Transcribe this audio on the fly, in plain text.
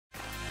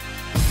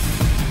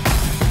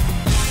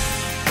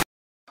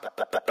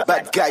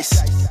Bad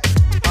guys.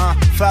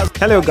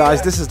 Hello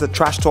guys, this is the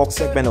Trash Talk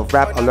segment of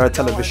Rap Alert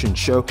television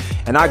show,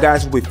 and our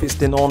guys will be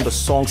feasting on the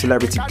song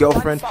Celebrity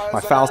Girlfriend by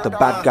Falz the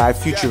Bad Guy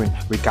featuring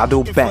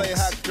Ricardo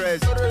Banks.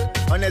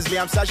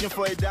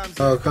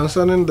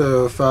 Concerning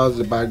the Falz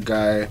the Bad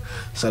Guy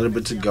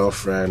Celebrity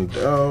Girlfriend,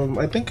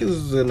 I think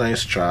it's a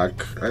nice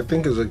track. I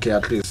think it's okay,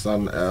 at least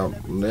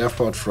the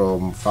effort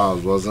from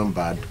Falz wasn't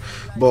bad,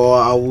 but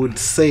I would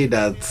say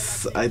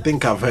that I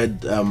think I've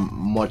heard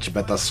much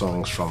better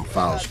songs from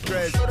Falz.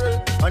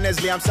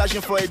 Honestly, I'm searching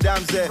for a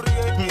damn Z.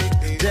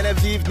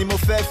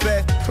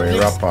 For a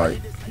rapper,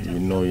 you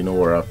know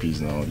what rap is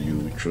now.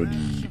 You throw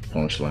the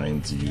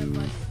punchlines, you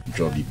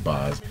drop the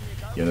bars.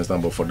 You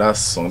understand? But for that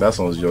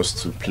song's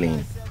just too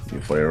plain.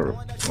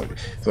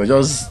 So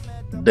just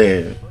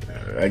there.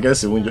 I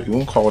guess you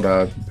won't call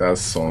that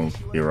song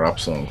a rap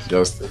song.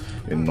 Just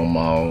a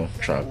normal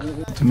track.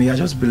 To me, I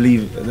just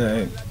believe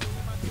that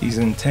his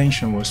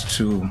intention was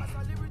to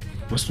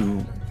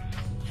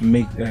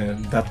make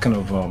that kind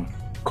of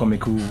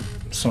comical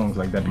songs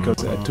like that, because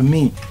to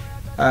me,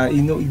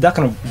 that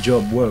kind of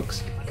job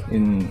works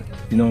in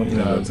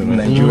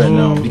Nigeria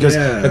now, because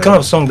the kind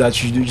of song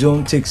that you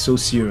don't take so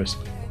serious,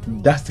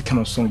 that's the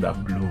kind of song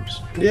that blows.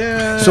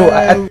 Yeah. So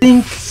I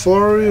think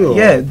for real.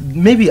 Yeah,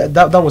 maybe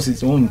that was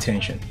his own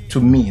intention. To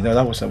me,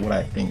 that was what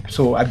I think.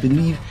 So I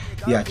believe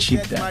he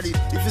achieved that.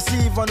 If you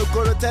see Ivano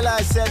tell her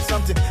I said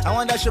something. I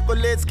want that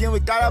chocolate skin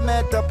with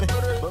caramel topping.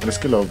 On a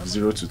scale of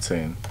 0 to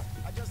 10,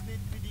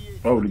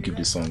 what would you give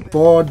this song?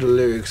 For the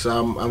lyrics,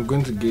 I'm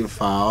going to give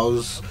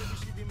Falz.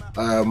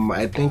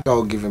 I think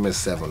I'll give him a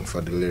 7 for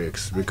the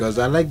lyrics, because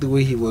I like the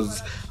way he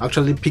was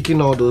actually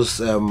picking all those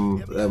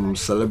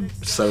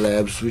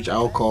celebs, which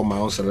I'll call my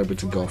own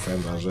celebrity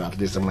girlfriends as well, at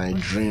least in my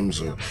dreams.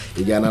 So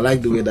again, I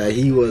like the way that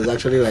he was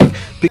actually like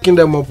picking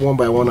them up one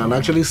by one and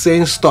actually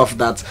saying stuff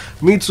that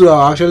me too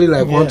I actually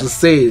want to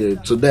say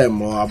to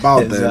them or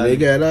about them.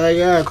 Again,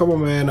 yeah, come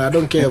on man, I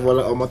don't care if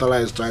Omotala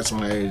is twice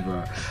my age,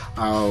 but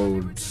I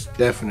would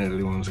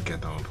definitely want to get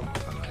down to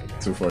Omotala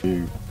again. So for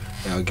you?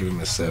 Yeah, I'll give him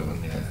a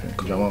 7. Yeah.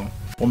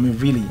 For me,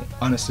 really,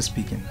 honestly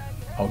speaking,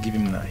 I'll give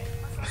him 9,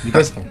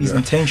 because his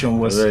intention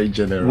was very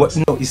generous.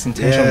 His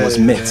intention was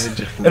met.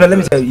 Let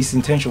me tell you, his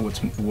intention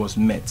was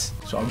met.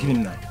 So I'll give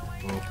him 9.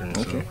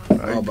 Okay.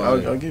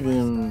 I'll give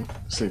him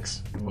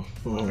 6.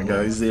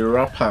 Because he's a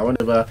rapper.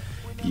 Whenever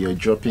you're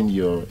dropping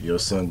your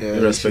song,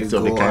 irrespective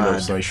of the kind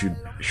of song, you should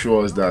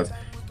show us that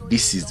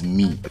this is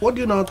me. What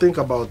do you now think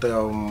about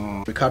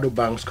Ricardo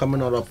Banks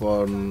coming out up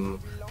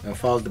on and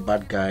Falz the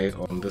Bad Guy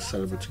on this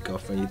Celebrity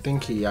Girlfriend? You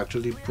think he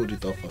actually put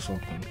it off or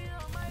something?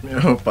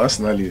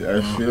 Personally,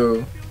 I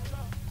feel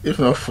if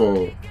not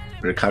for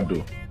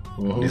Ricardo,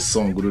 this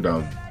song would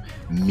have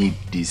made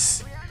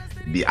this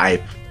the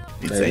hype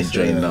it's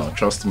enjoying now.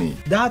 Trust me.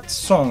 That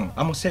song,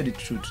 I must say the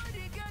truth,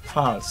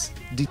 Falz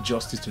did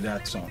justice to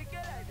that song.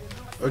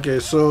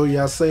 Okay, so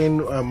you're saying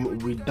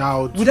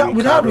without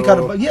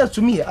Ricardo, but yeah,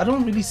 to me, I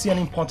don't really see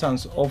any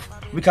importance of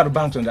Ricardo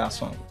Banks on that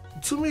song.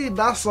 To me,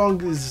 that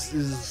song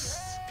is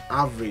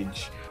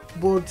average,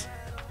 but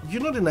you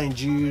know the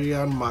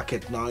Nigerian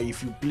market now,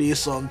 if you play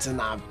something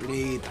and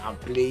play it and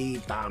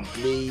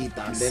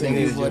then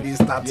everybody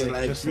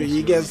starts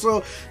you get,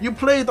 so you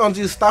play it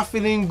until you start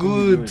feeling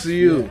good to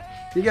you.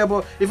 You get,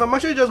 but if I'm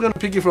actually just gonna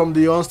pick it from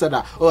the onset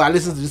that I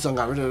listen to this song,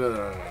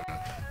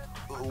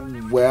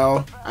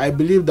 well, I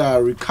believe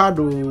that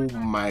Ricardo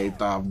might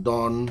have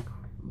done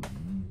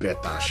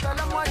better.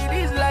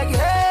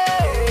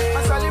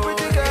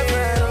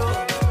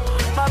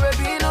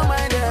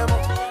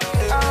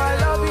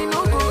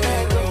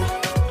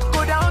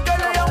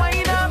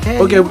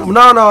 Okay,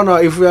 no.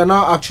 If we are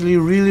now actually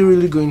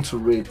really going to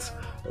rate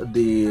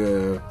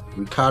the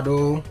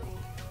Ricardo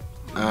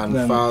and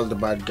Falz the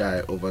Bad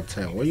Guy over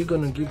 10, what are you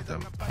gonna give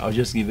them? I'll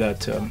just give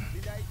that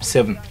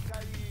 7.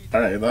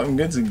 Alright, I'm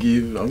going to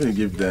give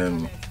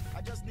them,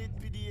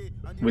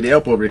 with the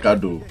help of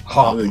Ricardo,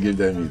 I'm going to give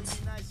them it.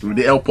 With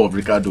the help of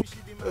Ricardo.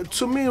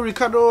 To me,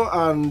 Ricardo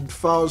and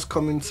Falz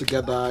coming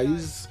together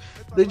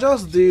they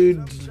just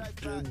did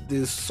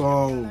this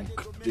song.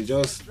 They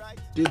just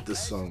did the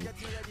song,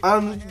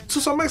 and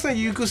to some extent,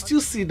 you could still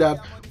see that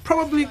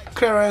probably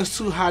Clarence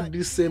too had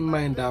the same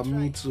mind that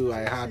me too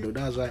I had.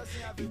 That's why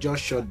he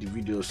just shot the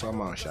video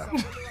somehow.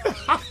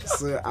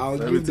 So I'll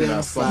give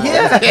them 5.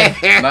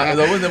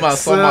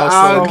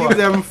 I'll give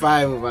them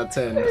 5 over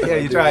 10. Yeah,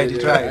 you tried.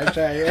 I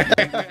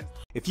tried.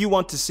 If you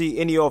want to see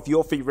any of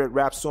your favorite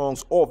rap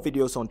songs or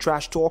videos on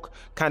Trash Talk,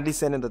 kindly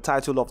send in the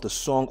title of the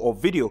song or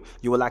video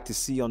you would like to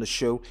see on the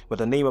show with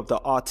the name of the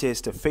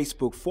artist to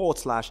Facebook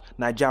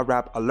 /Niger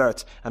Rap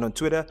Alert, and on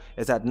Twitter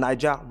it's at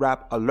Niger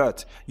Rap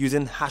Alert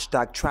using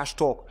hashtag Trash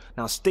Talk.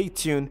 Now stay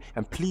tuned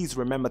and please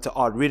remember to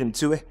add rhythm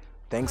to it.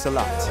 Thanks a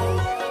lot.